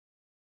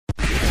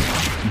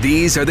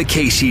These are the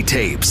Keishi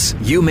tapes.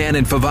 U-Man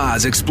and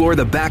Favaz explore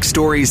the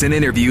backstories and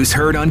interviews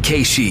heard on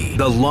Keishi,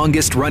 the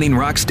longest-running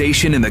rock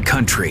station in the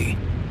country.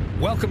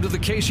 Welcome to the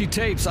Keishi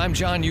tapes. I'm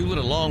John Hewlett,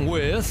 along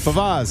with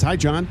Favaz. Hi,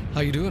 John.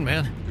 How you doing,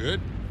 man?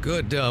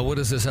 Good. What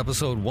is this,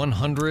 episode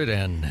 100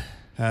 and...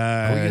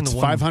 It's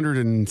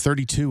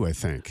 532, I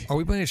think. Are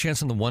we by any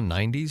chance in the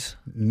 190s?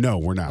 No,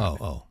 we're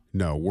not. Oh.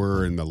 No,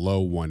 we're in the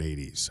low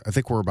 180s. I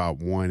think we're about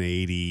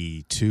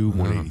 182,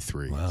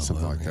 183,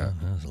 something like that.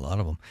 There's a lot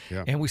of them.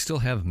 Yeah. And we still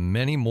have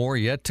many more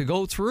yet to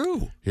go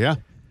through. Yeah.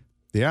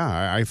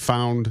 I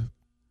found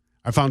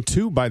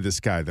two by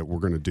this guy that we're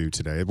going to do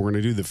today. We're going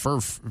to do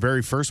the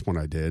very first one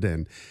I did,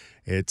 and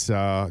it's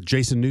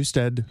Jason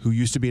Newsted, who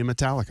used to be in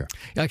Metallica.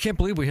 I can't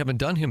believe we haven't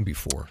done him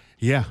before.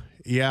 Yeah.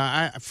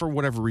 For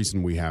whatever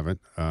reason, we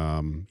haven't.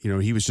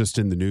 He was just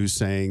in the news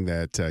saying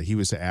that he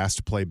was asked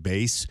to play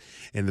bass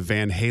in the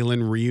Van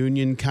Halen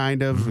reunion,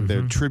 kind of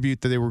the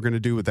tribute that they were going to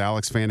do with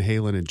Alex Van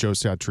Halen and Joe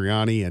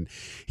Satriani. And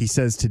he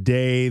says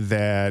today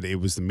that it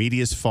was the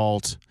media's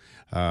fault,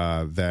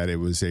 that it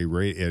was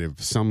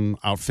some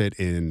outfit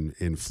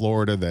in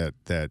Florida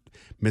that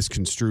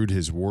misconstrued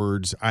his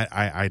words.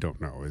 I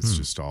don't know. It's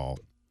just all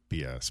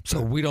BS.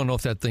 So we don't know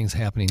if that thing's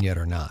happening yet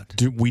or not.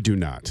 We do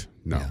not.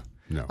 No. Yeah.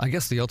 No. I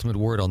guess the ultimate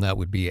word on that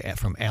would be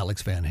from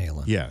Alex Van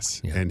Halen. Yes,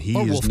 yeah. And he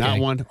is not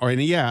one.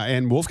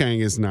 And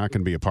Wolfgang is not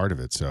going to be a part of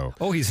it. So.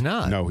 Oh, he's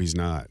not. No, he's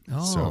not.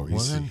 Oh, so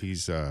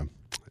he's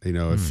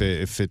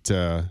if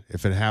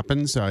it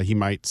happens, he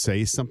might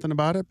say something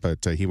about it, but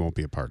he won't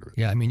be a part of it.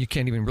 Yeah, I mean, you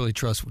can't even really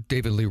trust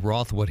David Lee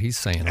Roth what he's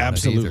saying.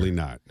 Absolutely on it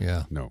not.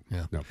 Yeah. No.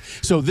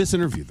 So this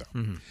interview though,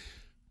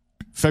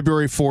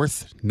 February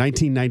 4th,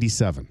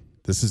 1997.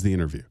 This is the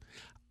interview.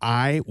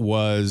 I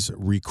was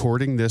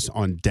recording this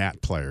on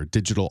DAT player,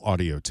 digital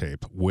audio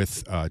tape,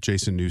 with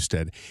Jason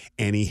Newsted,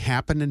 and he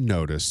happened to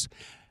notice,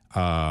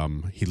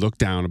 he looked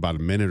down about a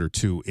minute or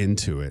two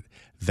into it,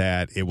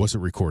 that it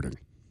wasn't recording.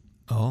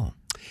 Oh.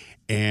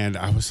 And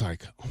I was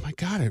like, oh my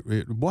God,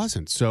 it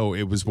wasn't. So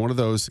it was one of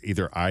those,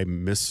 either I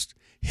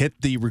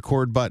hit the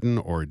record button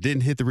or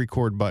didn't hit the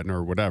record button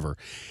or whatever.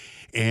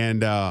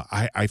 And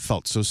I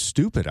felt so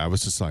stupid. I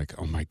was just like,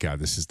 oh, my God,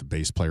 this is the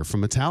bass player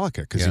from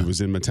Metallica, because he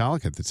was in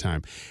Metallica at the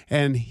time.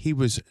 And he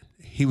was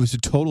a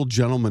total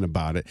gentleman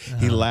about it.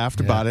 He laughed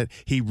about it.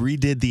 He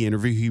redid the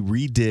interview. He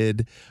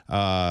redid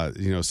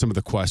some of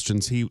the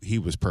questions. He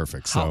was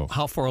perfect. So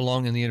how far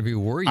along in the interview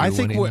were you? I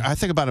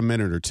think about a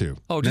minute or two.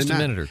 Oh, just a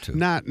minute or two.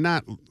 Not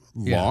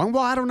long.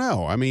 Well, I don't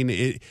know. I mean,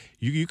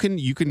 you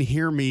can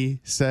hear me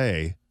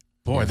say,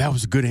 boy, that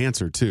was a good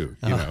answer, too,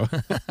 you know.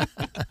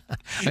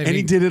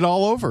 He did it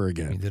all over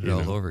again. He did it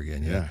all over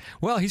again, yeah.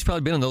 Well, he's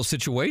probably been in those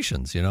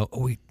situations, you know.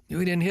 Oh, we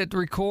didn't hit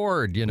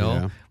record, you know.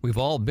 Yeah. We've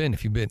all been.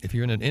 If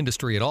you're in an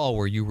industry at all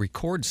where you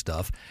record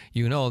stuff,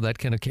 you know that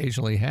can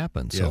occasionally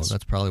happen. So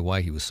that's probably why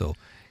he was so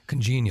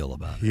congenial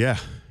about it. Yeah.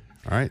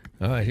 All right,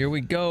 here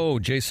we go.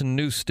 Jason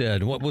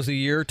Newsted. What was the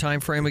year, time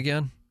frame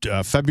again?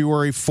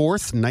 February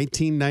 4th,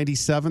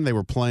 1997. They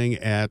were playing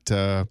at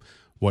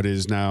what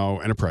is now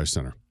Enterprise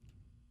Center.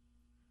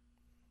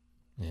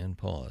 And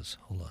pause.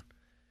 Hold on.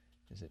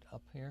 Is it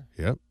up here?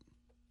 Yep.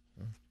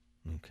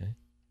 Okay.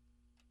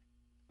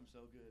 I'm so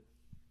good.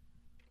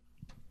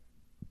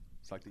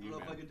 It's like the I don't know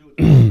if I can do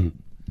it,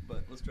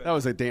 but let's try. That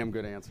was a damn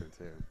good answer,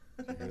 too.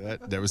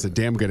 that was a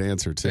damn good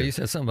answer, too. Yeah, you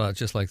said something about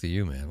just like the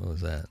U-Man. What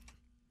was that?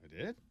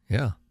 I did?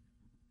 Yeah.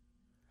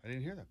 I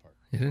didn't hear that part.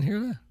 You didn't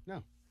hear that?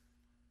 No.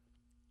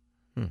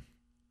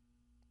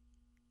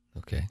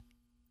 Okay.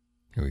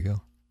 Here we go.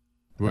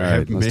 All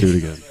right, let's do it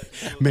again.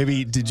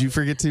 Maybe, did you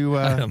forget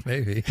to...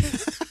 maybe.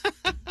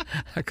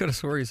 I could have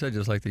swore you said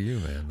just like the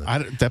U-Man.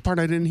 But that part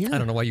I didn't hear. I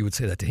don't know why you would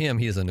say that to him.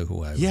 He doesn't know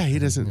who I was. Yeah, he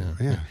doesn't.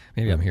 Yeah.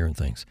 Maybe I'm hearing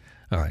things.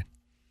 All right.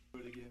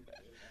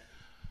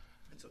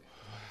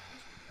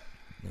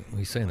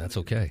 He's saying that's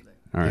okay.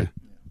 All right.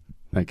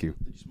 Thank you.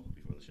 Did you smoke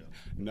before the show?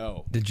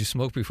 No. Did you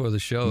smoke before the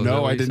show?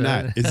 No, I did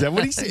not. Is that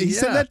what he said? He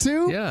said that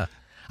too? Yeah.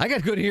 I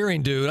got good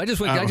hearing, dude. I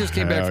just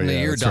came back from the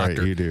ear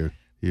doctor. Right. You do.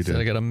 So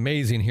I got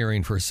amazing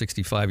hearing for a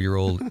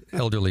 65-year-old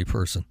elderly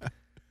person.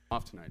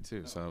 Off tonight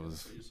too, so I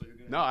was.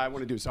 No, I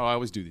want to do. So I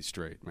always do these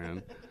straight,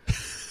 man.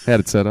 Had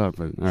it set up,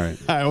 but all right.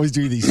 I always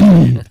do these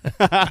straight.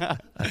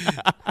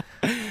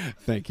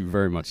 Thank you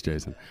very much,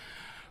 Jason.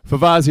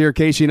 Favaz here,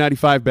 KC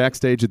 95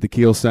 backstage at the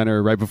Kiel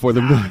Center, right before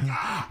the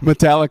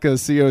Metallica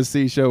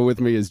COC show.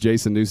 With me is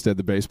Jason Newsted,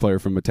 the bass player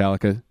from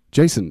Metallica.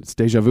 Jason, it's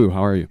deja vu.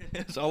 How are you?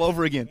 It's all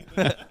over again.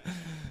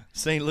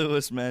 St.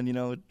 Louis, man, you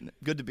know,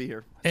 good to be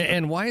here.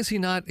 And why is he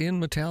not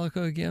in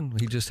Metallica again?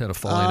 He just had a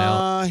falling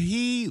out.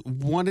 He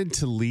wanted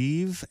to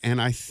leave,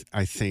 and I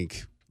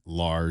think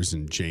Lars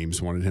and James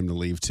wanted him to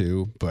leave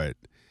too, but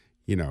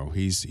you know,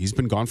 he's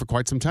been gone for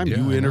quite some time.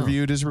 You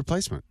interviewed his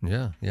replacement.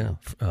 Yeah.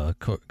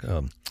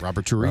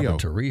 Robert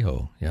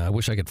Torrijos. Yeah, I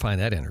wish I could find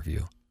that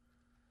interview.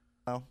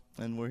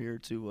 And we're here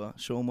to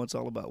show him what it's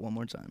all about one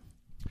more time.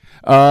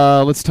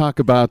 Let's talk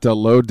about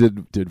Load.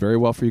 Did very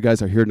well for you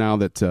guys. I hear now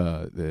that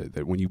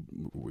that when you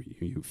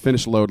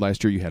finished Load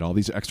last year, you had all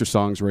these extra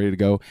songs ready to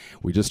go.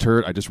 I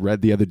just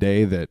read the other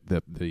day that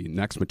the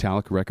next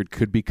Metallica record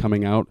could be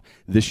coming out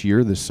this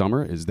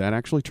summer. Is that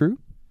actually true?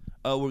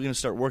 We're going to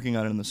start working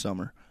on it in the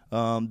summer.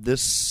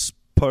 This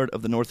part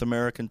of the North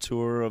American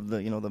tour of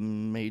the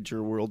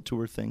major world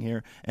tour thing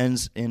here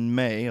ends in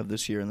May of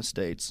this year in the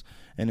States,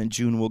 and in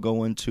June we'll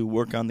go in to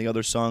work on the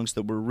other songs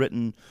that were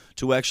written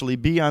to actually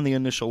be on the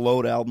initial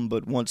Load album,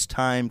 but once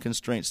time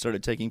constraints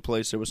started taking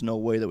place, there was no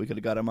way that we could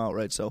have got them out,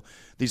 right? So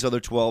these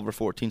other 12 or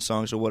 14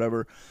 songs or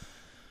whatever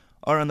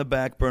are on the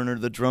back burner.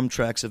 The drum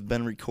tracks have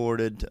been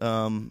recorded,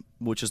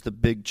 which is the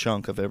big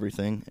chunk of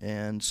everything,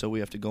 and so we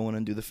have to go in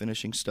and do the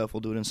finishing stuff.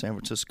 We'll do it in San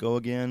Francisco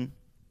again,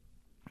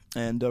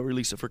 and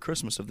release it for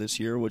Christmas of this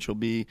year, which will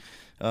be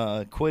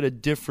quite a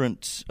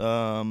different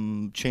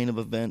chain of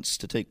events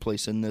to take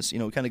place in this.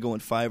 We kind of go in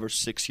 5 or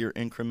 6 year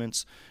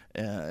increments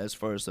as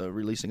far as the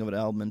releasing of an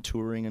album and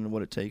touring and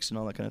what it takes and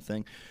all that kind of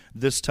thing.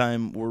 This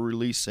time we're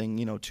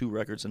releasing 2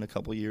 records in a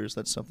couple years.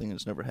 That's something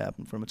that's never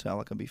happened for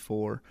Metallica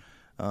before.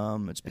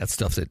 That's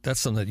something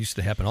that used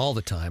to happen all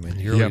the time in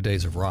the early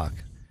days of rock.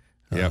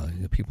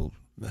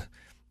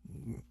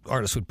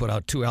 Artists would put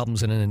out 2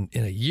 albums in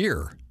a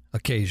year.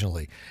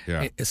 Occasionally.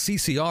 Yeah. A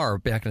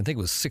CCR back in, I think it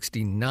was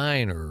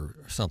 69 or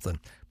something,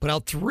 put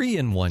out 3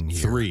 in 1 year.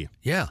 3.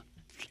 Yeah.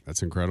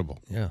 That's incredible.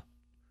 Yeah.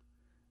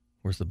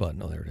 Where's the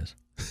button? Oh, there it is.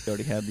 We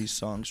already have these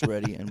songs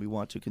ready, and we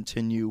want to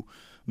continue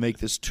make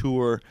this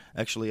tour,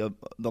 actually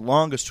the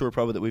longest tour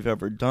probably that we've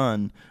ever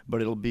done, but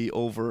it'll be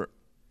over,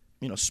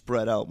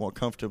 spread out more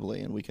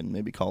comfortably, and we can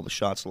maybe call the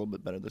shots a little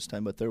bit better this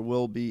time, but there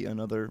will be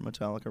another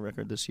Metallica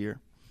record this year.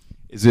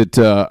 Is it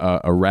a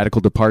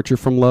radical departure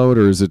from Load,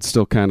 or is it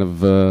still kind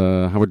of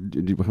how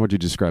would you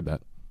describe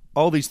that?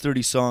 All these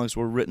 30 songs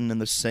were written in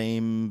the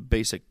same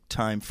basic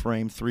time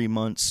frame, 3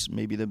 months,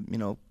 maybe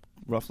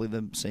roughly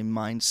the same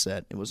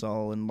mindset. It was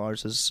all in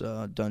Lars's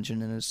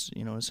dungeon in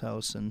his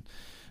house, and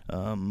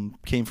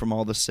came from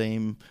all the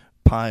same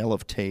pile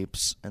of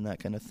tapes and that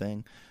kind of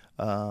thing.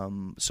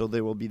 So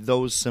there will be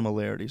those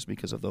similarities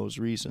because of those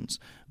reasons.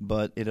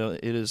 But it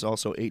is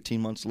also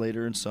 18 months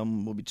later, and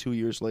some will be 2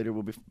 years later.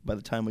 Will be by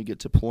the time we get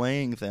to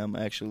playing them,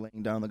 actually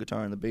laying down the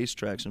guitar and the bass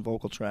tracks and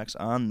vocal tracks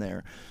on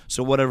there.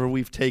 So whatever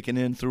we've taken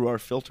in through our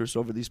filters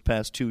over these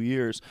past 2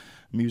 years,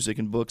 music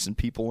and books and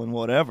people and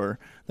whatever,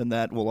 then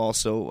that will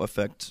also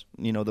affect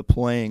the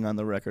playing on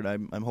the record.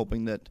 I'm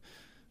hoping that.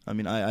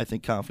 I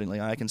think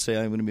confidently I can say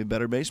I'm going to be a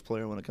better bass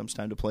player when it comes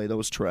time to play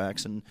those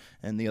tracks, and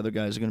the other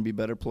guys are going to be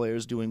better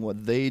players doing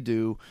what they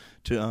do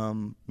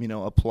to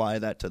apply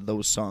that to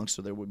those songs,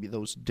 so there would be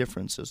those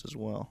differences as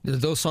well. Did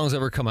those songs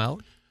ever come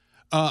out?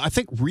 I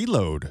think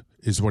Reload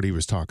is what he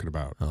was talking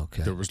about.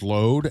 Okay. There was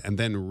Load, and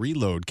then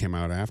Reload came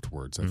out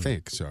afterwards, I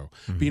think. So,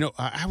 but,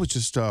 I was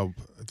just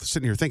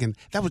sitting here thinking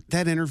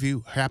that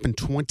interview happened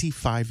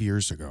 25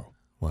 years ago.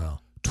 Wow.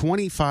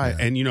 25,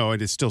 and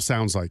it still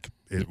sounds like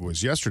it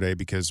was yesterday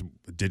because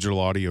digital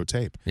audio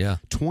tape. Yeah.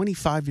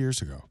 25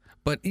 years ago.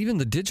 But even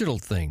the digital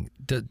thing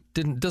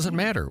doesn't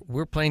matter.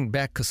 We're playing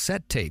back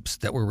cassette tapes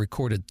that were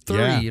recorded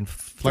 30 and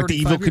 35 like the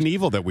Evil years.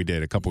 Knievel that we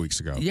did a couple weeks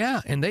ago. Yeah,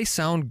 and they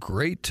sound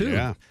great too.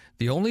 Yeah.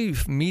 The only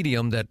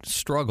medium that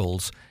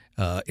struggles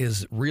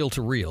is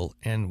reel-to-reel,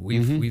 and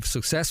we've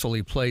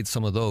successfully played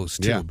some of those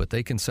too, Yeah. but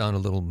they can sound a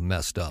little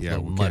messed up, a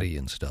little muddy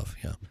and stuff,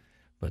 yeah.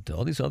 But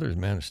all these others,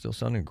 man, are still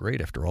sounding great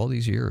after all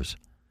these years.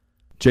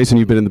 Jason,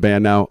 you've been in the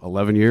band now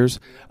 11 years.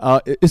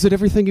 Is it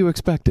everything you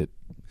expected?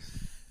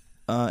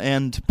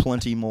 And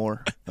plenty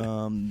more.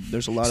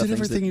 There's a lot of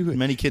things that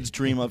many kids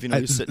dream of.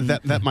 You sit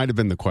that might have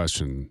been the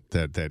question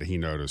that he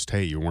noticed.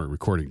 Hey, you weren't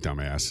recording,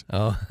 dumbass.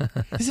 Oh,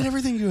 is it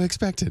everything you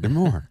expected and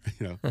more?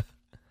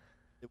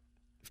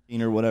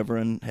 Or whatever,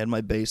 and had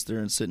my bass there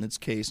and sit in its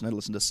case, and I'd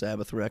listen to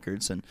Sabbath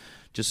records and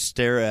just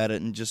stare at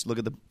it and just look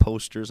at the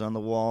posters on the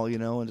wall,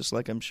 and just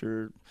like I'm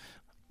sure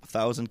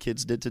 1,000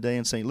 kids did today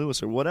in St.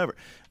 Louis or whatever.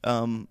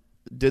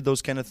 Did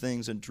those kind of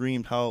things and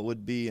dreamed how it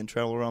would be and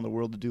travel around the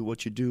world to do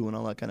what you do and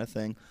all that kind of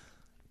thing.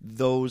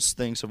 Those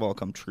things have all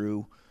come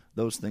true.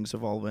 Those things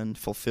have all been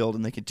fulfilled,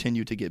 and they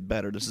continue to get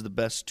better. This is the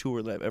best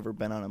tour that I've ever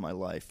been on in my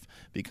life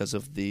because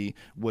of the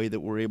way that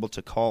we're able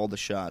to call the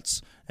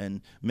shots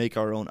and make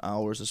our own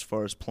hours as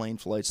far as plane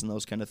flights and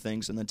those kind of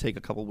things, and then take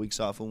a couple weeks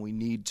off when we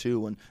need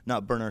to and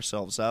not burn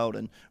ourselves out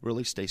and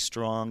really stay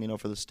strong,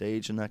 for the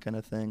stage and that kind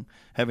of thing.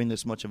 Having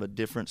this much of a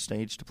different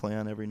stage to play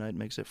on every night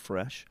makes it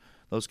fresh,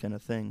 those kind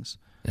of things.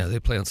 Yeah,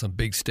 they play on some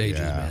big stages,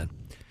 man.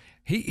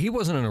 He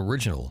wasn't an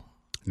original.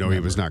 No,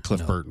 he was not.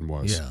 Cliff Burton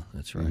was. Yeah,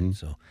 that's right. Mm-hmm.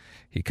 So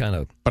he kind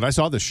of. But I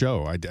saw the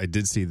show. I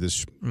did see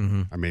this.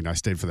 Mm-hmm. I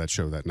stayed for that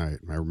show that night.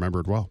 I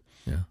remember it well.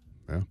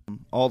 Yeah.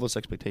 All those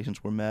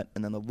expectations were met,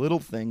 and then the little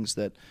things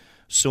that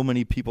so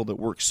many people that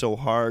work so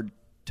hard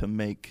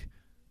to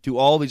do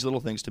all these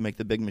little things to make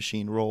the big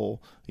machine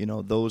roll.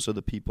 Those are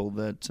the people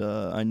that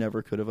I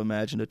never could have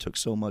imagined. It took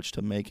so much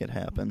to make it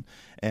happen,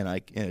 and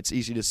it's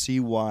easy to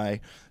see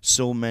why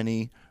so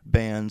many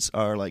bands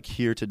are like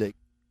here today.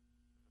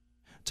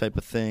 type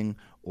of thing,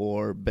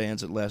 or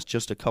bands that last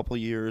just a couple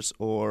years,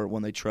 or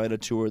when they try to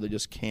tour, they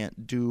just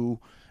can't do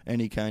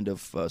any kind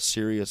of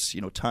serious,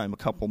 time, a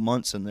couple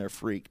months, and they're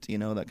freaked,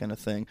 that kind of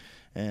thing.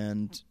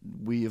 And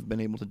we have been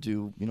able to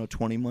do,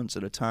 20 months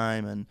at a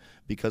time, and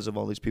because of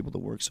all these people that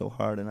work so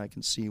hard, and I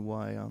can see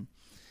why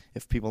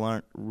if people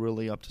aren't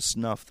really up to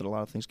snuff, that a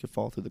lot of things could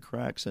fall through the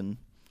cracks and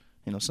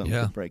something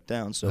could break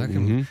down. So, I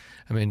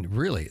mean,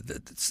 really,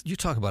 you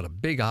talk about a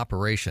big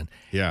operation.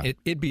 Yeah,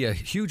 it'd be a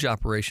huge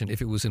operation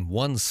if it was in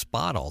one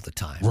spot all the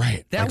time.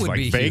 Right, that would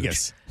be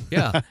Vegas. Huge.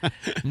 Yeah,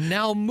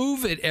 now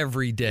move it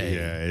every day.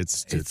 Yeah,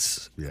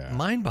 it's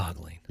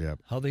mind-boggling. Yeah,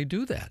 how they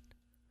do that.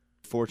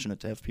 Fortunate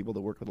to have people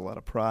that work with a lot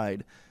of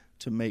pride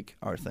to make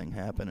our thing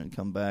happen and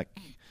come back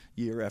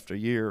year after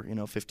year,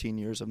 15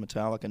 years of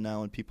Metallica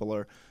now, and people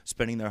are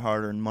spending their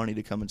hard-earned money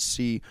to come and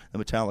see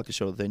the Metallica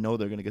show that they know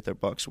they're going to get their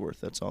buck's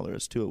worth. That's all there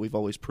is to it. We've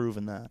always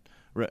proven that,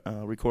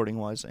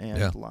 recording-wise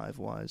and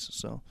live-wise.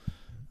 So,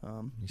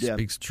 he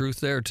speaks truth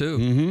there, too.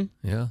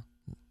 Mm-hmm. Yeah.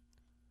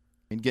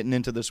 And getting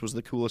into this was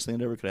the coolest thing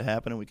that ever could have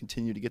happened, and we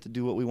continue to get to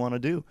do what we want to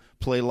do.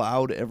 Play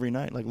loud every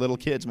night, like little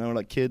kids. Man, we're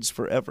like kids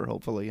forever,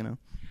 hopefully,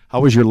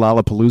 How was your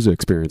Lollapalooza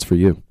experience for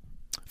you?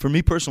 For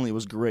me personally, it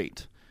was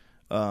great.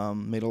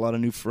 Made a lot of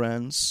new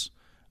friends.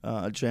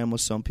 Jammed with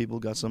some people,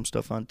 got some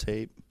stuff on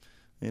tape,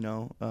 that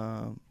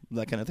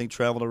kind of thing.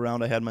 Traveled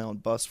around. I had my own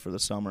bus for the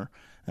summer,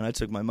 and I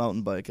took my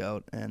mountain bike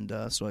out, and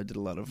so I did a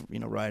lot of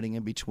riding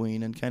in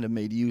between, and kind of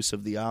made use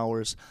of the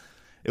hours.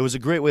 It was a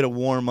great way to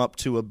warm up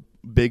to a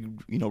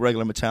big,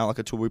 regular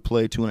Metallica tour. We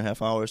play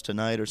 2.5 hours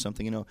tonight or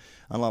something. On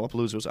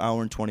Lollapalooza it was an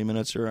hour and 20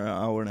 minutes or an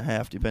hour and a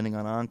half, depending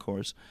on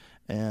encores.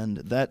 And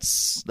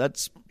that's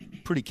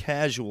pretty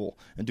casual.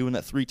 And doing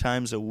that 3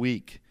 times a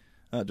week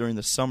during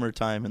the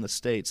summertime in the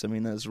States, I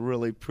mean, that's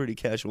really pretty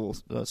casual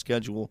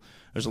schedule.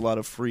 There's a lot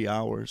of free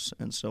hours,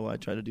 and so I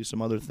try to do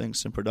some other things,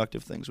 some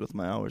productive things with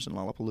my hours in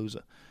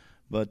Lollapalooza.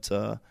 But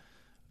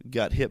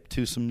got hip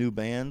to some new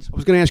bands. I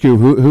was going to ask you,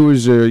 who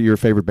was your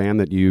favorite band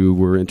that you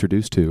were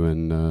introduced to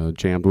and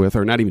jammed with,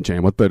 or not even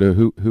jammed with, but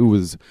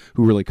who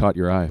really caught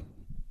your eye?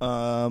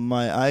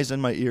 My eyes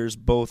and my ears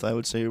both, I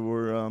would say,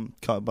 were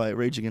caught by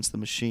Rage Against the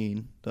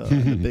Machine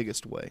in the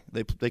biggest way.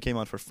 They came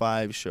on for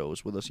 5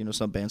 shows with us.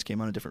 Some bands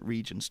came on in different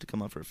regions to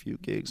come on for a few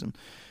gigs, and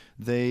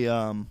they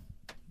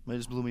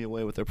just blew me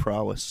away with their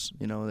prowess.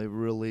 They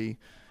really,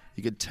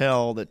 you could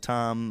tell that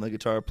Tom, the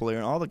guitar player,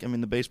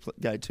 and the bass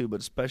guy too,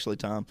 but especially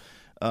Tom,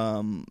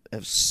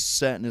 have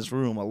sat in his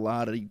room a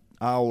lot of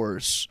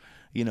hours,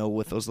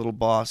 with those little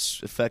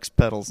Boss effects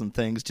pedals and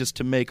things, just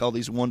to make all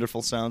these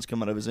wonderful sounds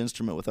come out of his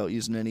instrument without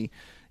using any,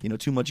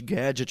 too much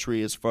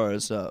gadgetry as far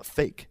as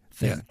fake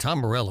thing. Yeah, Tom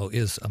Morello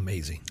is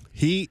amazing.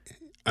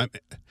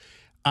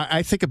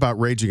 I think about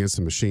Rage Against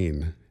the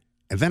Machine,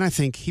 and then I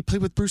think he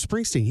played with Bruce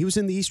Springsteen. He was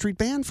in the E Street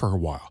Band for a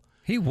while.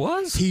 He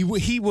was? He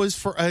was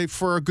for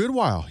a good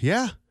while,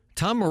 yeah.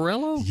 Tom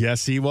Morello?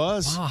 Yes, he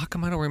was. Oh, how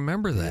come I don't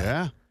remember that?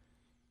 Yeah.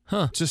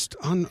 Huh. Just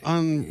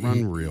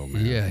unreal,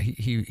 man. Yeah,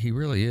 he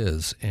really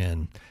is.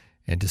 And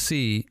to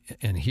see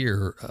and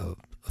hear a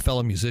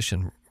fellow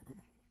musician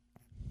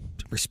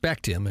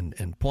respect him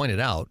and point it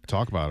out.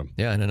 Talk about him.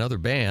 Yeah, in another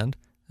band,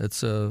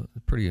 that's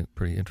pretty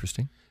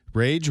interesting.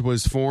 Rage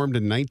was formed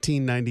in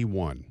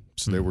 1991,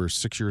 so they were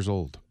 6 years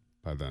old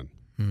by then,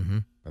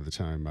 by the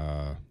time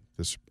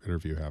this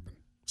interview happened.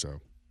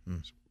 So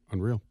it's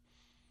unreal.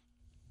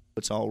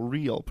 It's all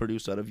real,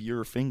 produced out of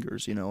your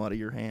fingers, out of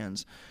your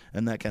hands,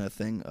 and that kind of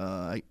thing.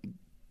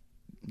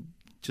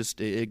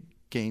 It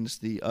gains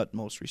the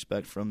utmost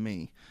respect from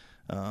me.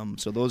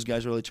 So those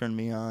guys really turned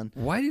me on.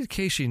 Why did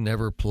Casey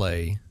never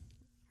play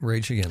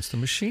Rage Against the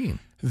Machine?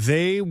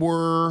 They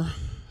were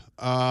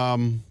a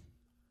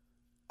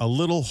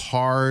little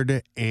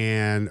hard,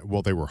 they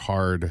were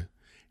hard,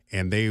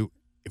 and they,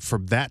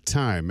 from that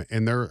time,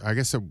 and I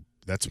guess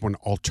that's when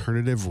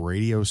alternative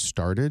radio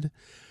started.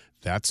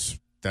 That's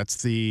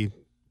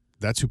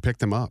who picked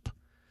them up,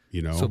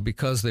 So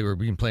because they were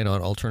being played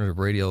on alternative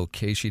radio,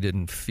 Casey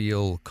didn't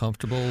feel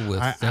comfortable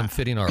with them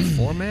fitting our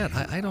format?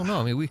 I don't know.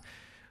 I mean,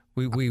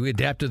 we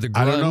adapted the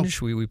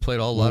grunge. We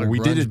played a lot of grunge. We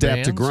did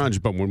adapt to bands.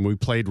 grunge, but when we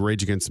played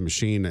Rage Against the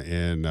Machine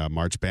in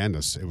March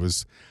Madness,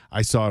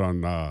 I saw it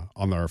on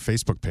our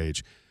Facebook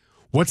page.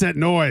 What's that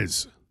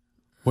noise?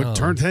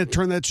 Turn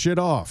that shit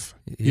off.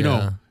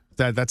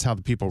 That's how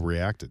the people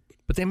reacted.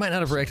 But they might not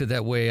have reacted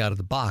that way out of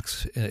the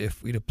box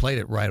if we'd have played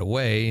it right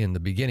away in the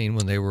beginning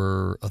when they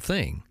were a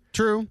thing.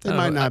 True, they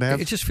might not have.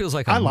 It just feels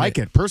like I like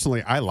it.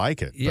 Personally, I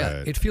like it.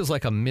 Yeah, it feels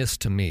like a miss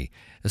to me,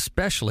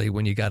 especially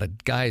when you got a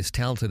guy as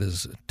talented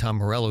as Tom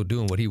Morello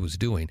doing what he was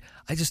doing.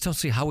 I just don't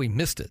see how he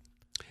missed it.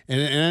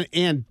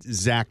 And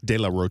Zach De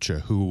La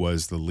Rocha, who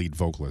was the lead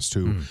vocalist,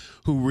 who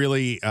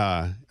really,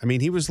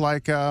 he was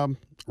like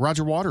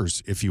Roger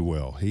Waters, if you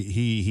will.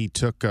 He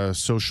took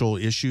social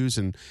issues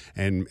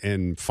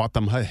and fought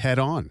them head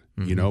on.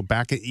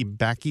 Back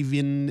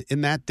even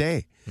in that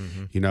day.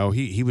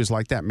 He was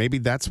like that. Maybe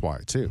that's why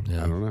too.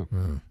 Yeah. I don't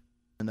know.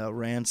 And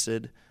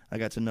Rancid, I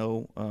got to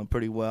know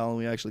pretty well.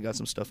 We actually got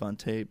some stuff on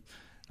tape.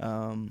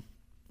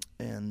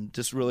 and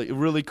just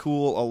really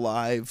cool,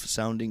 alive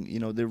sounding.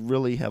 They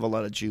really have a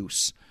lot of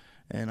juice.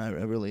 And I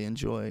really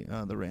enjoy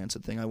the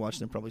Rancid thing. I watched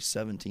them probably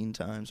 17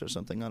 times or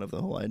something out of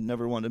the whole. I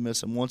never wanted to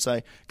miss them. Once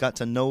I got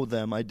to know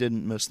them, I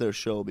didn't miss their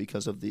show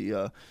because of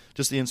the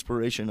just the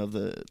inspiration of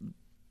the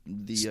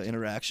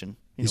interaction.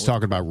 He's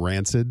talking about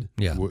Rancid,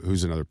 yeah,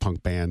 who's another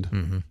punk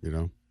band.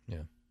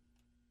 Yeah,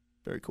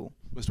 very cool.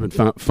 Must have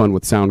been fun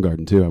with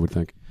Soundgarden too, I would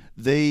think.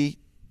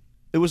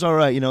 It was all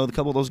right. A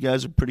couple of those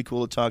guys are pretty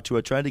cool to talk to.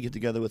 I tried to get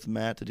together with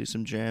Matt to do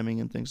some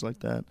jamming and things like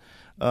that.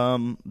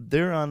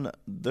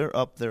 They're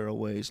up there a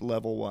ways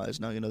level wise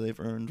now. They've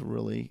earned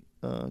really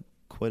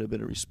quite a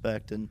bit of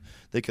respect, and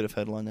they could have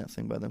headlined that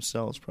thing by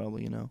themselves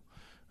probably.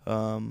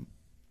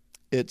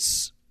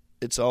 It's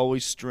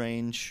always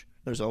strange.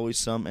 There's always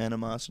some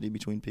animosity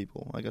between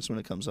people, I guess, when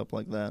it comes up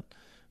like that.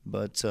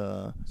 But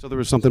so there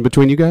was something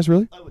between you guys,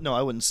 really? No,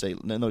 I wouldn't say.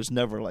 There's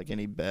never like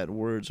any bad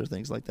words or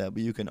things like that.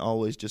 But you can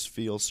always just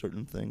feel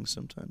certain things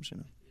sometimes,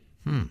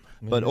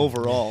 But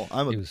overall,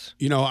 I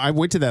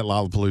went to that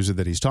Lollapalooza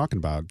that he's talking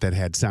about that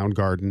had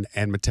Soundgarden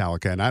and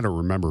Metallica, and I don't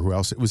remember who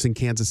else. It was in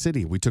Kansas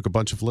City. We took a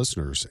bunch of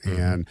listeners,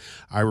 and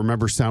I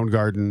remember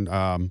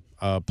Soundgarden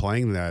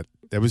playing that.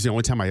 That was the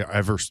only time I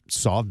ever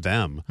saw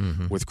them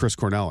with Chris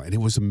Cornell, and it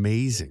was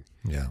amazing.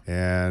 Yeah.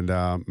 And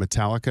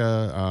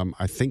Metallica,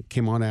 I think,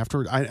 came on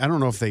after. I don't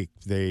know if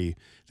they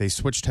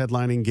switched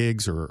headlining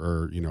gigs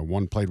or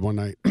one played one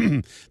night,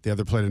 the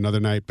other played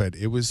another night, but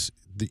it was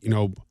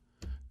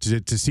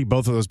to see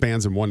both of those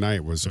bands in one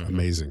night was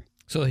amazing.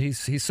 So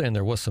he's saying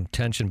there was some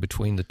tension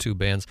between the two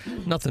bands.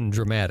 Nothing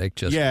dramatic,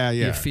 just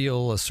you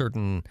feel a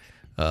certain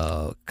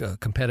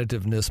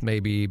competitiveness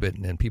maybe,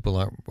 and people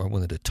aren't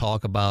willing to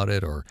talk about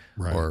it or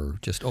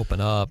just open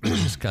up and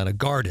just kind of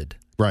guarded.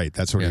 Right,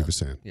 that's what he was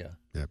saying. Yeah.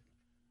 Yep.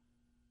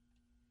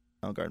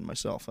 I'll guard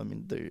myself. I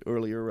mean, the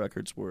earlier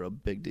records were a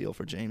big deal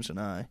for James and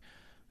I,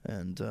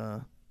 and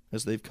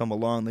as they've come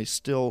along, they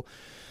still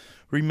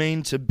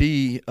remain to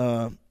be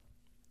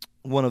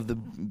one of the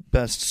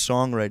best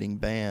songwriting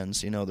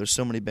bands. There's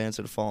so many bands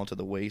that have fallen to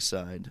the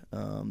wayside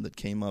that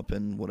came up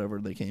in whatever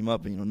they came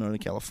up in, Northern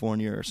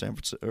California or San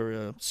Francisco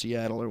or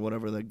Seattle or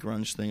whatever, that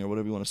grunge thing or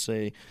whatever you want to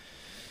say,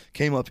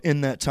 came up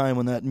in that time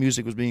when that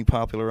music was being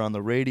popular on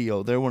the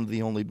radio. They're one of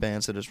the only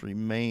bands that has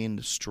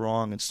remained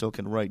strong and still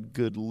can write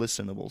good,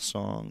 listenable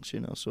songs.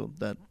 So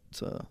that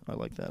I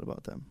like that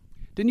about them.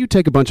 Didn't you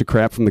take a bunch of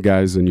crap from the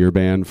guys in your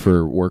band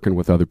for working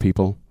with other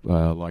people,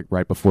 like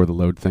right before the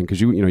Load thing? Because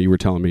you were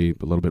telling me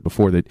a little bit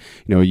before that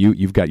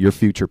you've got your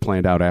future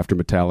planned out after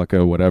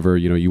Metallica, whatever.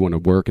 You want to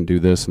work and do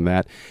this and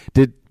that.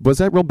 Was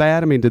that real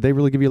bad? I mean, did they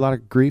really give you a lot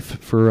of grief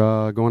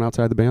for going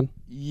outside the band?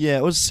 Yeah,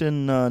 it was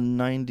in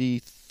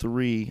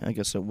 '93, I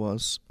guess it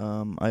was.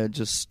 I had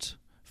just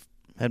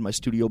had my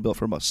studio built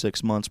for about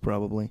 6 months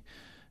probably,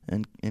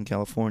 in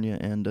California,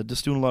 and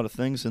just doing a lot of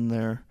things in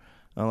there,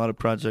 a lot of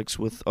projects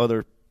with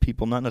other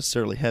people, not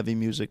necessarily heavy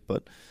music,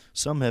 but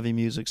some heavy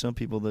music, some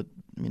people that,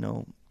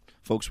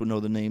 folks would know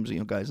the names,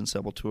 guys in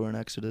Sepultura and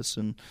Exodus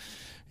and,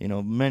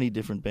 many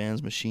different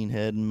bands, Machine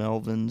Head and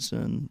Melvins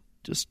and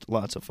just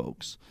lots of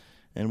folks.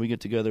 And we get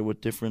together with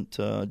different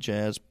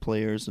jazz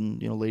players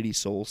and, lady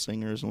soul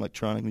singers and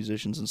electronic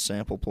musicians and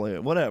sample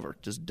players, whatever,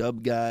 just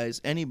dub guys,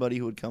 anybody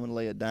who would come and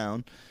lay it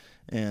down.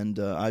 And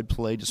I'd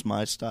play just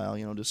my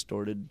style,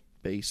 distorted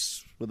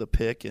bass with a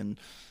pick and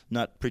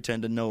not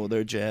pretend to know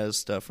their jazz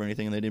stuff or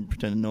anything, and they didn't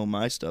pretend to know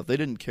my stuff. They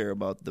didn't care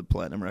about the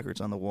platinum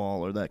records on the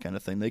wall or that kind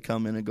of thing. They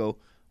come in and go,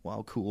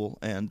 wow, cool,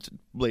 and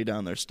lay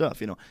down their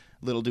stuff.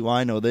 Little do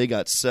I know they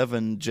got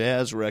 7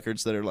 jazz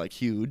records that are like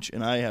huge,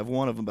 and I have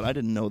one of them, but I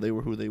didn't know they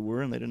were who they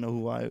were, and they didn't know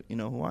who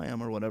I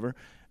am or whatever.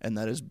 And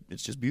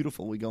it's just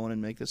beautiful. We go in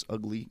and make this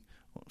ugly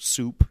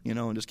soup,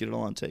 and just get it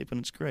all on tape, and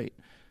it's great.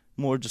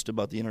 More just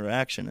about the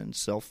interaction and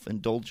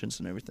self-indulgence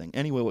and everything.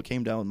 Anyway, what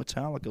came down with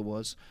Metallica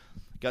was,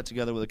 got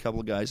together with a couple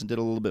of guys and did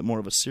a little bit more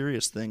of a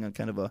serious thing on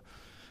kind of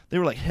they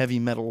were like heavy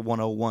metal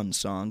 101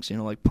 songs,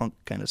 like punk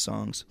kind of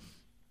songs.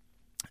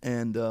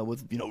 And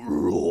with,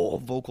 raw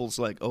vocals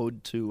like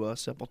Ode to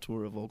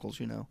Sepultura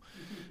vocals,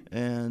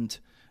 And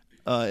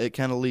it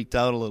kind of leaked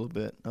out a little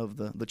bit of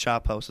the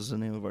Chop House is the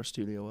name of our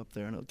studio up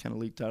there, and it kind of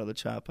leaked out of the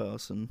Chop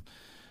House and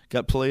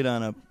got played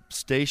on a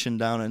station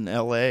down in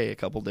L.A. a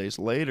couple days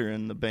later,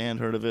 and the band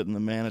heard of it, and the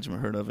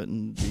management heard of it,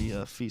 and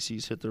the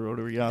feces hit the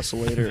rotary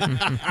oscillator,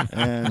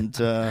 and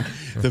the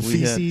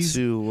feces.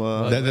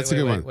 That's a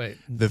good one. Wait.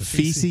 The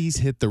feces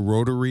hit the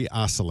rotary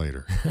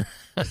oscillator.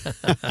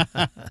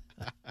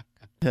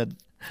 Had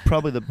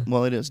probably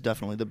it is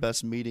definitely the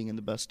best meeting and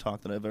the best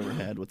talk that I've ever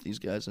had with these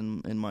guys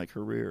in my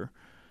career,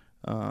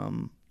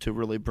 to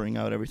really bring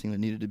out everything that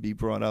needed to be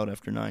brought out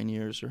after 9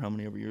 years or how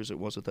many ever years it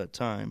was at that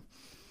time.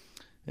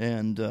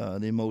 And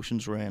the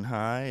emotions ran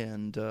high,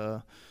 and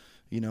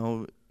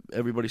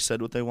everybody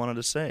said what they wanted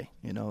to say.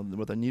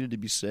 What they needed to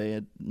be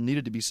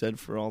said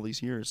for all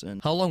these years.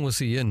 And how long was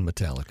he in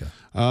Metallica?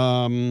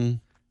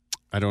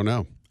 I don't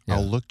know. Yeah.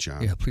 I'll look,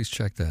 John. Yeah, please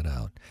check that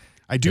out.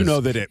 I do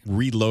know that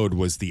Reload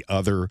was the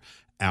other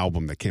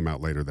album that came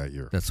out later that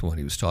year. That's what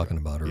he was talking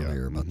about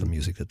earlier, about the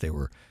music that they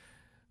were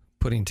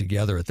putting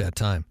together at that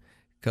time?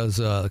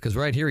 Because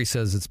right here he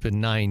says it's been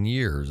 9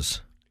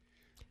 years.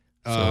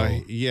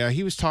 Yeah,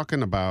 he was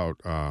talking about.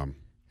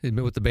 He'd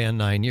been with the band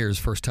 9 years.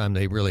 First time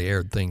they really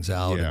aired things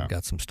out and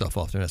got some stuff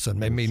off there. So it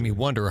made me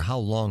wonder how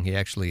long he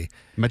actually.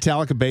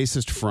 Metallica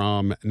bassist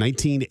from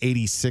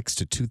 1986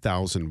 to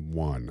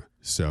 2001,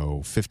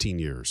 so 15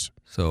 years.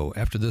 So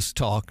after this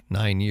talk,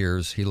 9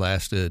 years, he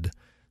lasted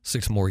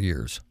 6 more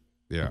years.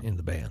 In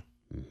the band.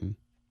 Mm-hmm.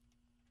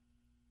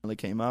 They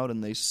came out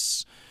and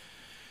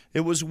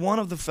it was one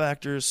of the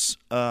factors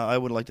I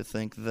would like to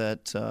think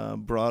that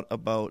brought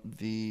about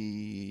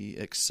the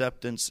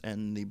acceptance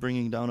and the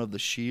bringing down of the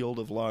shield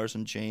of Lars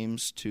and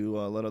James to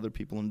let other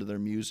people into their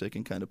music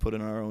and kind of put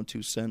in our own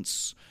 2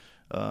 cents,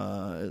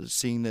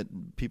 seeing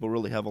that people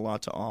really have a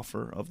lot to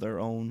offer of their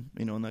own,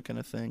 and that kind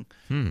of thing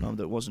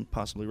that wasn't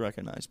possibly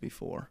recognized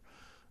before.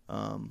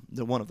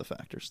 They're one of the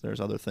factors. There's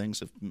other things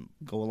that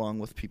go along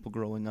with people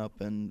growing up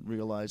and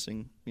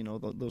realizing,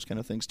 those kind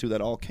of things too.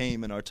 That all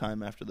came in our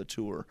time after the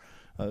tour.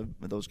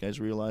 Those guys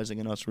realizing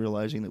and us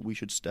realizing that we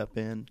should step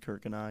in,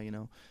 Kirk and I,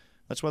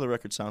 That's why the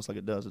record sounds like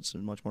it does. It's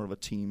much more of a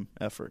team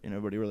effort.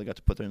 Everybody really got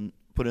to put in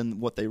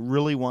what they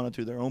really wanted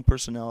to, their own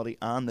personality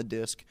on the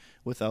disc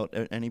without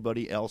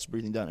anybody else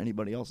breathing down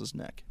anybody else's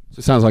neck. So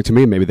it sounds like to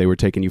me maybe they were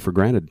taking you for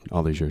granted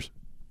all these years.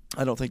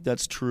 I don't think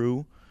that's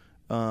true.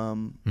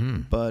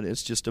 But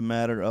it's just a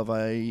matter of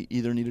I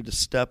either needed to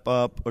step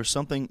up or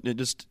something.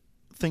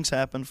 Things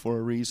happen for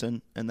a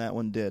reason, and that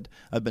one did.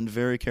 I've been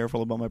very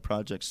careful about my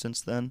projects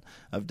since then.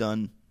 I've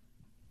done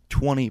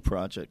 20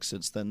 projects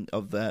since then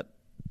of that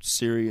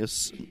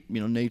serious,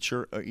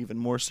 nature, or even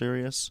more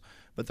serious.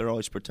 But they're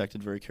always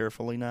protected very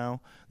carefully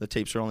now. The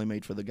tapes are only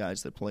made for the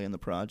guys that play in the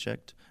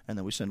project, and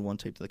then we send one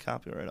tape to the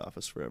copyright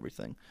office for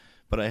everything.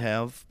 But I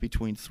have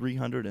between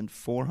 300 and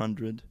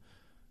 400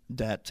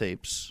 DAT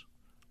tapes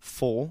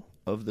full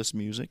of this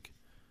music.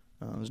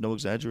 There's no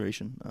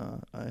exaggeration.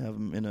 I have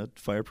them in a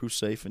fireproof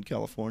safe in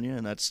California,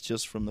 and that's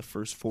just from the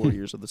first 4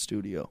 years of the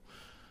studio.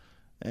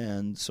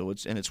 And so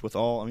it's with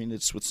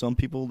it's with some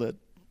people that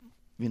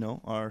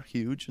are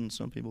huge, and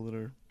some people that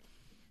are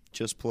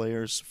just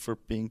players for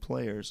being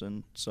players.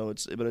 And so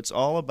it's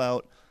all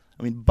about.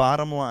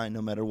 Bottom line,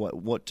 no matter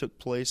what took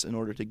place in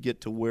order to get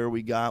to where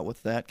we got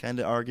with that kind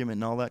of argument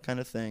and all that kind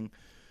of thing,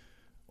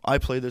 I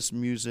play this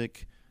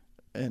music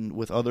and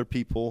with other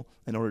people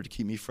in order to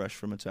keep me fresh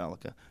for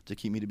Metallica, to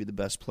keep me to be the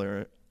best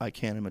player I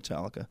can in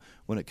Metallica.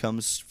 When it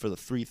comes for the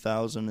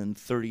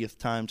 3,030th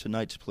time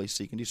tonight to play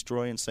Seek and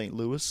Destroy in St.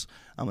 Louis,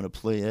 I'm going to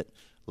play it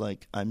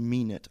like I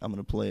mean it. I'm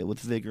going to play it with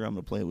vigor. I'm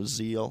going to play it with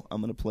zeal. I'm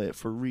going to play it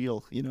for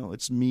real.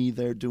 It's me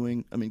there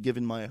giving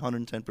my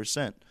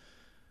 110%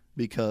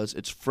 because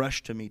it's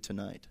fresh to me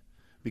tonight.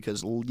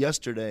 Because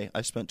yesterday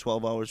I spent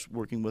 12 hours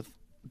working with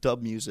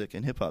dub music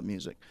and hip-hop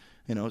music.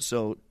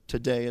 So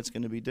today it's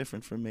going to be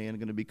different for me and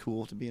going to be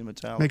cool to be in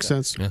Metallica. Makes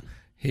sense. Yeah.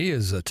 He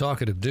is a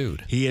talkative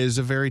dude. He is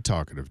a very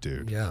talkative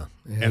dude. Yeah.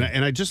 And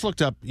I just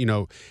looked up,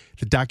 the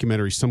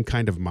documentary Some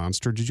Kind of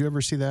Monster. Did you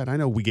ever see that? I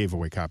know we gave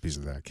away copies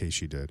of that,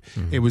 Casey did.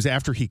 Mm-hmm. It was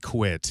after he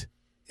quit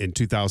in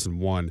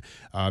 2001.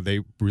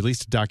 They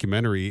released a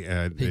documentary.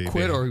 He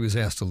quit or he was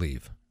asked to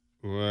leave?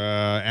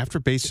 After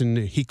Basin,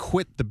 he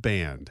quit the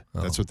band.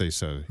 Oh. That's what they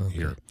said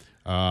here.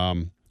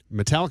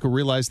 Metallica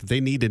realized that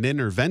they need an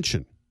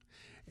intervention.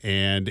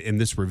 And in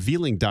this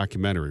revealing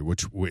documentary,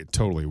 which it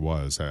totally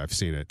was, I've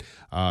seen it,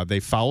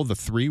 they follow the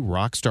 3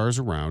 rock stars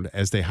around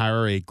as they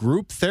hire a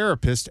group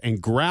therapist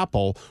and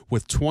grapple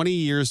with 20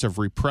 years of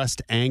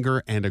repressed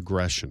anger and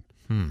aggression.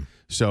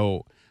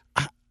 So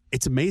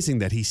it's amazing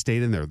that he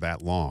stayed in there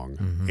that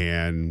long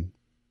and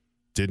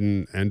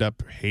didn't end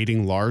up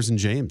hating Lars and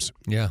James.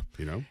 Yeah.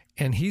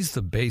 And he's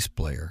the bass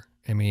player.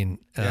 And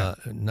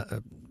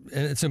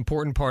it's an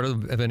important part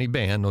of any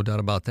band, no doubt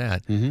about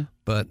that. Mm-hmm.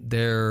 But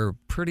they're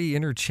pretty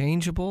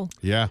interchangeable.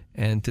 Yeah.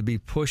 And to be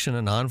pushing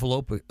an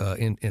envelope,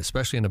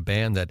 especially in a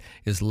band that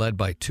is led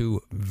by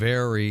 2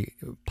 very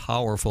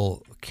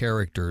powerful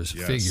figures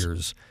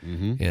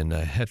in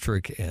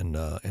Hetrick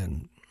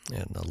and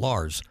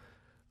Lars,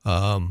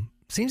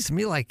 seems to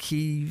me like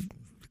he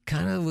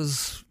kind of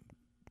was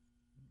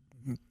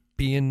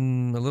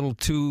being a little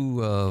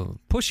too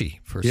pushy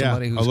for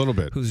somebody a little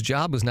bit. Whose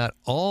job was not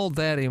all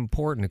that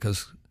important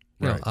because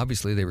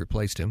obviously they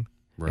replaced him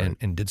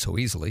and did so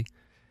easily.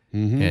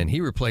 Mm-hmm. And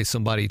he replaced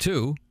somebody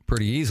too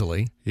pretty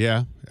easily.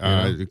 Yeah.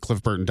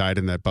 Cliff Burton died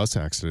in that bus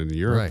accident in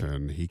Europe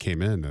and he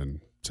came in.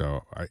 And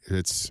so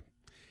it's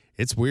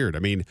weird.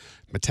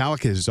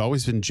 Metallica has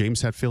always been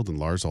James Hetfield and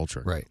Lars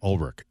Ulrich. Right.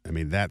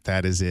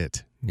 That is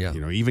it. Yeah.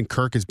 Even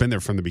Kirk has been there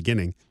from the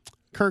beginning.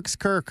 Kirk's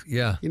Kirk.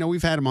 Yeah.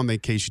 We've had him on the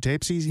Casey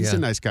tapes. He's a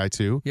nice guy,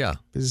 too. Yeah.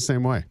 He's the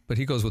same way. But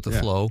he goes with the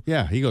flow.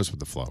 Yeah, he goes with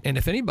the flow. And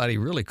if anybody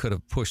really could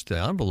have pushed the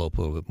envelope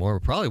a little bit more,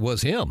 it probably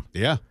was him.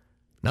 Yeah.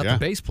 Not the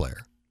bass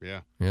player.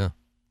 Yeah. Yeah.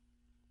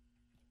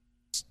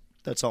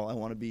 That's all. I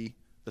want to be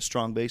the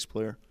strong bass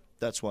player.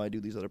 That's why I do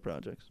these other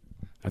projects.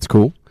 That's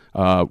cool.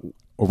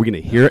 Are we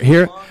going to hear it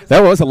here?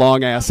 That was a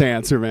long-ass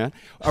answer, man.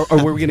 Are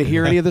we going to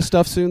hear any of this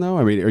stuff soon, though?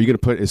 I mean, are you going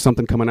to is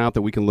something coming out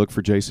that we can look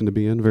for Jason to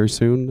be in very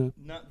soon?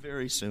 Not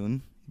very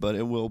soon, but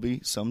it will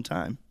be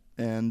sometime.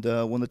 And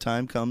when the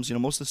time comes,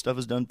 most of the stuff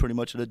is done pretty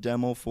much at a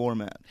demo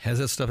format. Has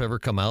that stuff ever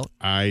come out?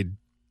 I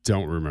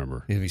don't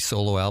remember. Any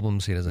solo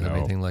albums? He doesn't have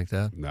anything like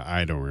that? No,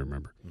 I don't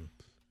remember.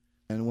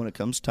 And when it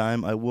comes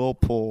time, I will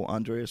pull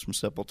Andreas from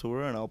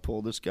Sepultura, and I'll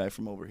pull this guy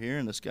from over here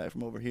and this guy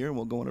from over here, and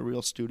we'll go in a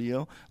real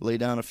studio, lay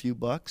down a few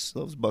bucks,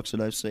 those bucks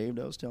that I've saved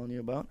I was telling you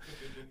about,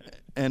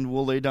 and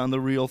we'll lay down the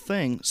real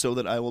thing so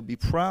that I will be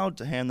proud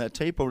to hand that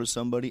tape over to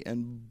somebody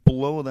and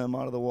blow them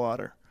out of the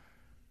water.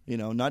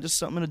 Not just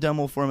something in a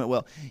demo format.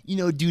 Well,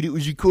 dude, it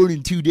was recorded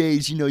in 2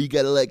 days. You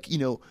got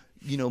to,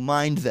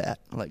 mind that.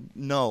 Like,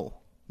 no.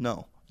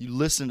 You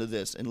listen to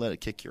this and let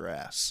it kick your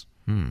ass.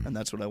 And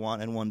that's what I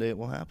want, and one day it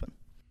will happen.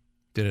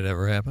 Did it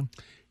ever happen?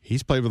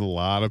 He's played with a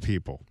lot of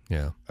people.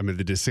 Yeah. I mean,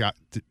 the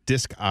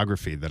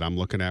discography that I'm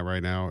looking at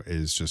right now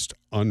is just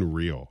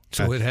unreal.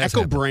 So it has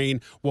Echo Brain.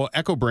 Well,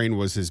 Echo Brain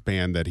was his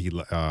band that he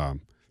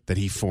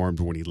formed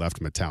when he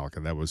left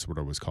Metallica. That was what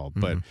it was called.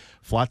 Mm-hmm. But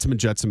Flotsam and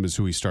Jetsam is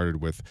who he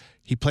started with.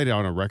 He played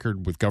on a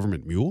record with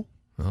Government Mule.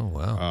 Oh,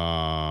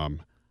 wow.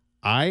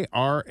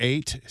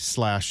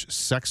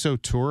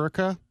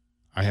 IR8/Sexoturica.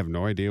 I have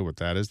no idea what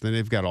that is. Then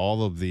they've got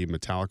all of the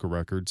Metallica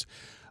records.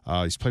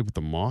 He's played with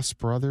the Moss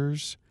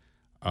Brothers,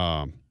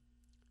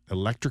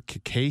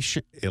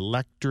 Electricitation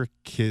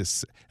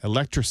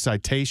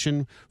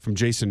from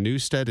Jason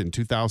Newsted in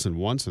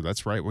 2001. So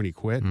that's right when he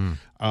quit.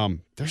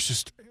 There's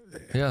just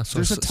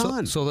there's a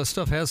ton. So the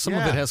stuff of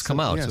it has come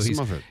out. Yeah,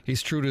 so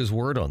he's true to his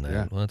word on that.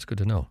 Yeah. Well, that's good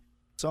to know.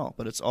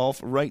 But it's all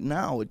right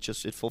now. It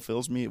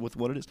fulfills me with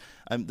what it is.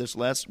 We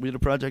did a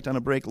project on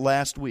a break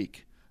last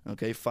week.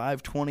 Okay,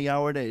 5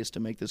 20-hour days to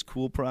make this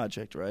cool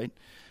project, right?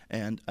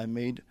 And I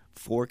made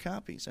 4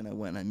 copies, and I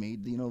went and I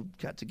made,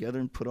 got together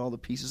and put all the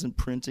pieces in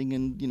printing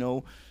and,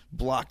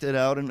 blocked it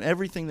out and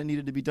everything that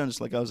needed to be done, just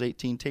like I was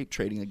 18 tape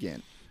trading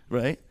again,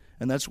 right?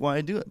 And that's why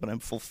I do it. But I'm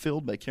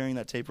fulfilled by carrying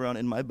that tape around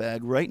in my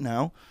bag right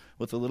now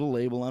with a little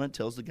label on it,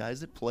 tells the guys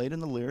that played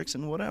and the lyrics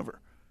and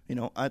whatever.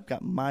 I've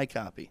got my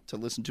copy to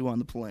listen to on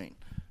the plane.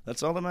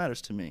 That's all that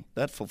matters to me.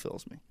 That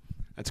fulfills me.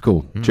 That's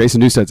cool. Jason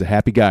Newsted's a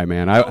happy guy,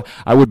 man. I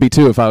would be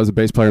too if I was a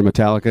bass player in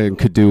Metallica and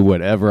could do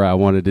whatever I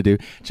wanted to do.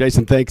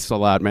 Jason, thanks a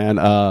lot, man.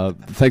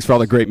 Thanks for all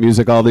the great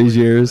music all these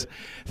years.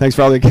 Thanks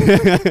for all the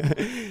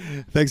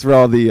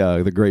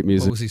great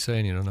music. What was he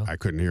saying? You don't know? I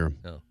couldn't hear him.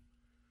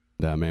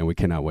 No. Man, we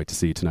cannot wait to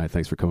see you tonight.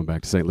 Thanks for coming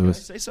back to St. Louis.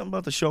 Can I say something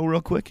about the show real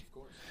quick? Of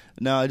course.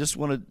 Now, I just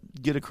want to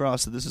get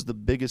across that this is the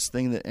biggest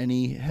thing that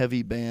any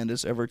heavy band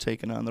has ever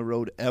taken on the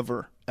road,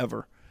 ever.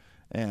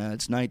 And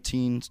it's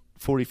 19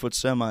 40-foot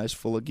semis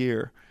full of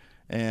gear.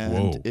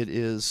 And It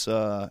is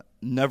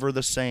never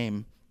the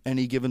same,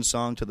 any given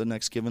song to the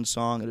next given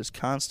song. It is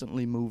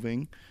constantly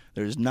moving.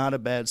 There's not a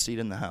bad seat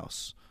in the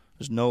house.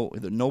 There's no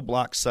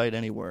block sight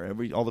anywhere.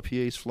 All the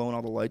PA's flown,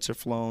 all the lights are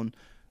flown.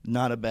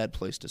 Not a bad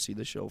place to see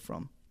the show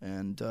from.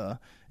 And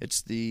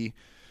it's the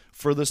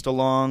furthest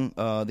along.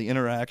 The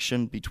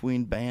interaction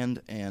between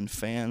band and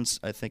fans,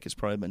 I think, has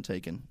probably been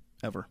taken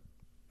ever.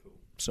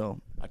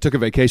 So I took a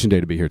vacation day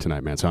to be here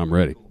tonight, man, so I'm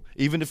ready.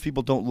 Even if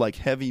people don't like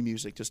heavy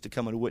music, just to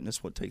come and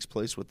witness what takes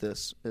place with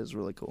this is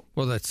really cool.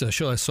 Well, that's a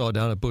show I saw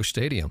down at Busch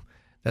Stadium.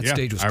 That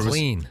stage was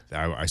clean.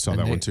 I saw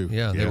that one too.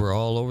 Yeah, they were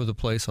all over the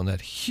place on that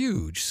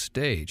huge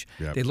stage.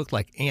 Yep. They looked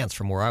like ants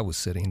from where I was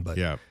sitting. But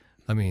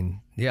I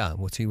mean,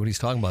 what he's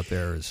talking about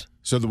there is.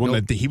 So the one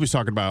that he was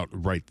talking about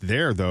right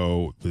there,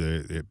 though,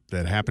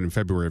 that happened in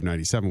February of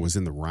 '97 was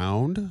in the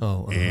Round.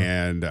 Oh,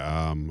 and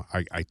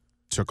I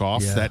took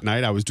off that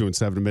night. I was doing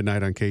 7 to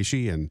midnight on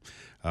Keishi, and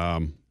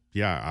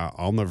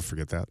I'll never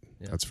forget that.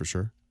 Yeah. That's for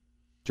sure.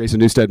 Jason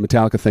Newsted,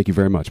 Metallica, thank you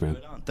very much, man.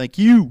 Right on. Thank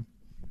you.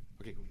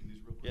 Okay, can we do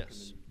this real quick?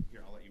 Yes.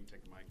 Here, I'll let you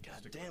take the mic.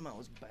 God damn, I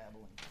was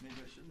babbling. Maybe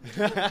I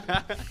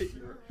shouldn't.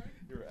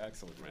 You're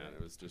excellent, man.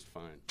 It was just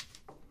fine.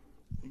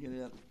 You get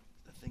that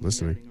thing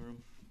Listening. in the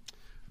room?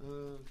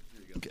 There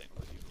you go. Okay.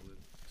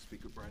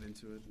 Speak up right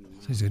into it.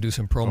 So he's going to do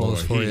some promos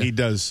for you. He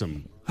does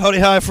some. Howdy,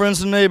 hi,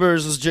 friends and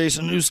neighbors. This is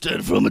Jason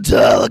Newsted from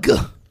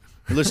Metallica.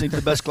 You're listening to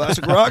the best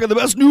classic rock and the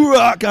best new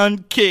rock on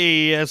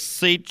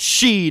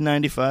KSHE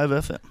 95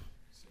 FM.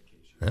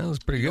 That was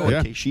pretty good.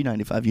 Yeah. KSHE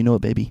 95, you know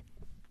it, baby.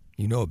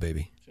 You know it,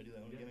 baby. Should I do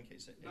that one again in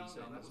case it doesn't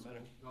matter?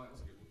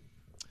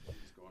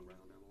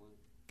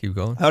 Keep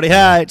going. Howdy,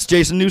 hi, it's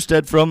Jason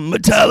Newsted from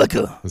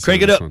Metallica. Let's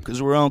Crank do it this up, one.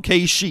 because we're on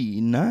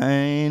KSHE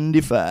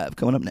 95.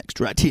 Coming up next,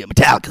 right here,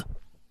 Metallica.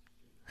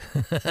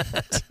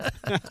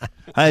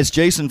 Hi, it's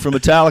Jason from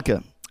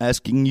Metallica,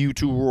 asking you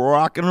to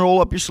rock and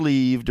roll up your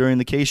sleeve during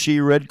the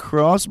KSHE Red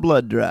Cross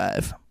Blood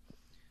Drive.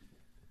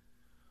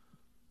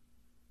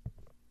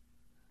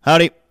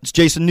 Howdy, it's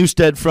Jason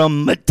Newsted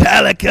from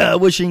Metallica,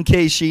 wishing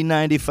KSHE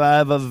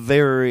 95 a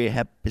very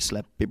happy,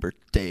 slappy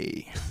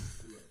birthday.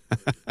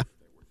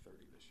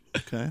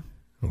 Okay.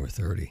 Over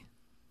 30.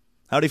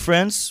 Howdy,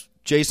 friends.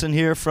 Jason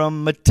here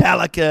from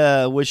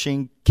Metallica,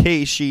 wishing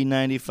KSHE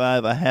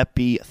 95 a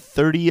happy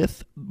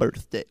 30th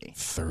birthday.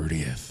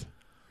 30th.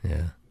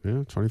 Yeah.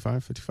 Yeah,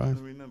 25, 55.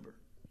 I remember.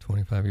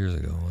 25 years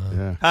ago. Wow.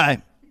 Yeah.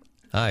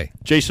 Hi.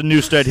 Jason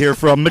Newsted here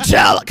from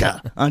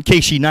Metallica on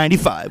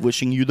KC95,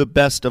 wishing you the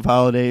best of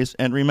holidays.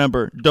 And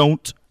remember,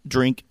 don't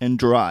drink and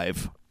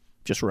drive.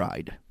 Just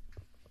ride.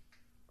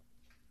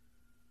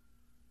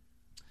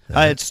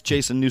 Hi, it's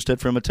Jason Newsted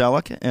from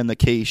Metallica, and the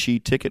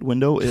KC ticket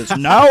window is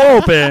now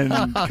open.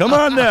 Come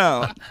on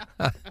down.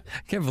 I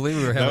can't believe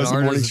we were having That was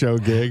a morning show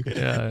gig.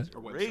 Yeah.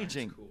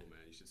 Raging.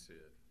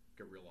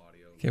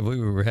 Can't believe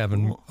we were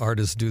having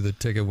artists do the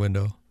ticket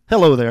window.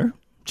 Hello there,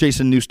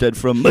 Jason Newsted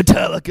from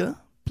Metallica.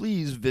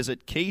 Please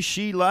visit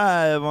KC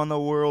Live on the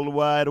World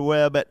Wide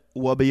Web at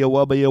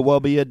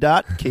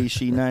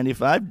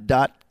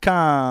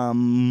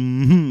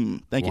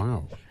wubbia-wubbia-wubbia.kc95.com. Thank you.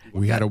 Wow.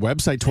 We had a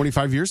website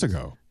 25 years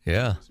ago.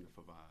 Yeah.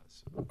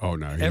 Oh,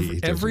 no.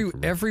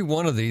 Every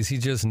one of these, he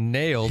just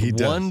nailed.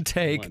 One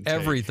take,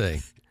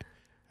 everything.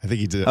 I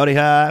think he did. Howdy,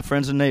 hi,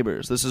 friends and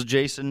neighbors. This is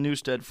Jason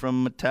Newsted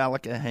from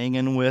Metallica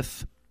hanging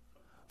with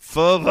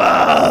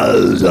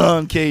Favaz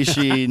on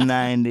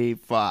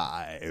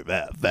KC95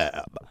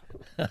 FM.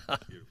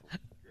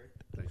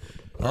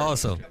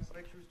 Awesome.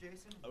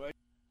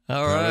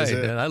 All right.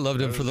 And I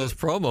loved him for those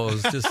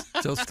promos.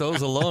 Just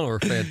those alone were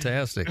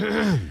fantastic.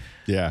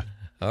 Yeah.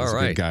 All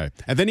right. Good guy.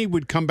 And then he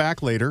would come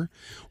back later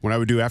when I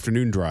would do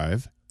afternoon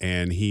drive,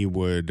 and he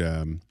would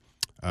come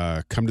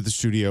to the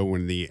studio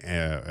when the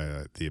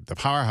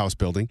Powerhouse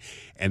building,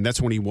 and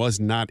that's when he was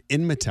not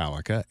in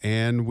Metallica,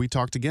 and we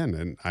talked again,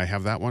 and I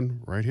have that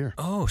one right here.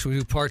 Oh, should we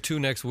do part 2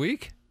 next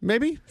week?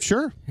 Maybe.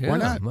 Sure. Yeah, why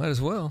not? Might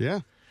as well. Yeah.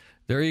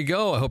 There you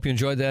go. I hope you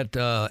enjoyed that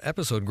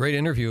episode. Great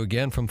interview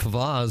again from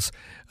Favaz.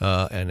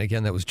 And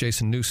again, that was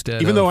Jason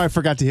Newsted. Even though I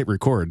forgot to hit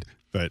record,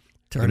 but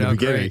turned out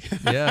great.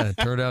 Yeah, it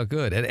turned out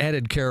good. An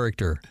added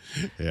character.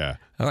 Yeah.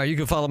 All right, you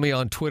can follow me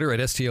on Twitter at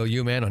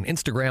STLUman. On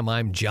Instagram,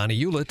 I'm Johnny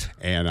Hewlett.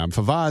 And I'm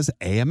Favaz,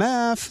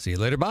 AMF. See you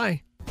later.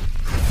 Bye.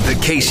 The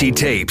KC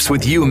Tapes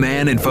with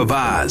U-Man and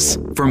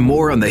Favaz. For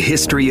more on the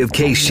history of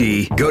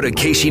KC, go to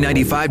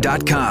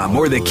KC95.com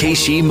or the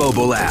KC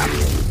mobile app.